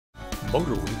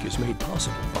MotorWeek is made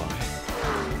possible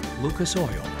by Lucas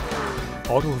Oil,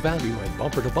 Auto Value and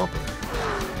Bumper to Bumper,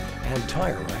 and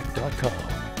TireRack.com.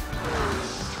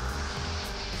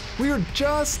 We are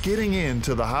just getting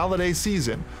into the holiday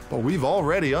season, but we've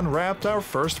already unwrapped our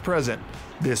first present,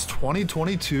 this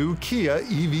 2022 Kia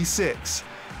EV6.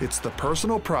 It's the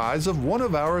personal prize of one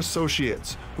of our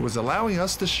associates, who is allowing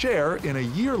us to share in a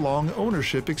year-long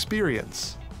ownership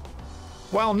experience.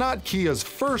 While not Kia's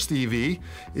first EV,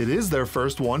 it is their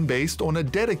first one based on a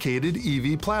dedicated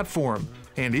EV platform,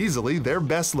 and easily their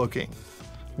best looking.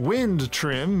 Wind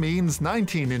trim means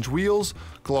 19-inch wheels,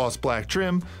 gloss black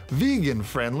trim,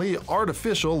 vegan-friendly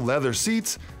artificial leather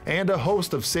seats, and a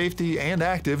host of safety and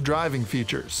active driving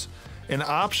features. An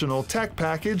optional tech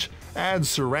package adds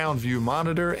surround view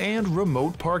monitor and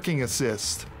remote parking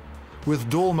assist. With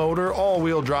dual motor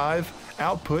all-wheel drive,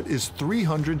 output is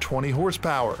 320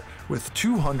 horsepower with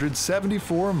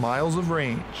 274 miles of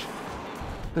range.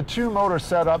 The two-motor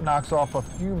setup knocks off a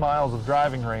few miles of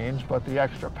driving range, but the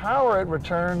extra power it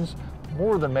returns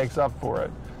more than makes up for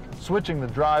it. Switching the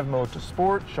drive mode to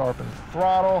sport sharpens the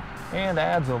throttle and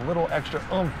adds a little extra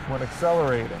oomph when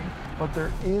accelerating, but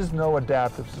there is no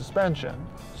adaptive suspension,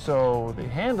 so the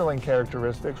handling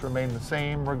characteristics remain the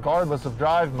same regardless of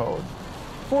drive mode.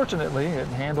 Fortunately, it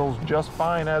handles just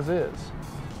fine as is.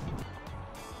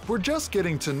 We're just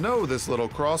getting to know this little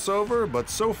crossover, but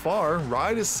so far,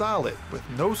 ride is solid with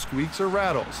no squeaks or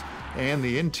rattles, and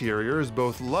the interior is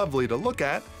both lovely to look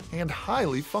at and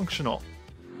highly functional.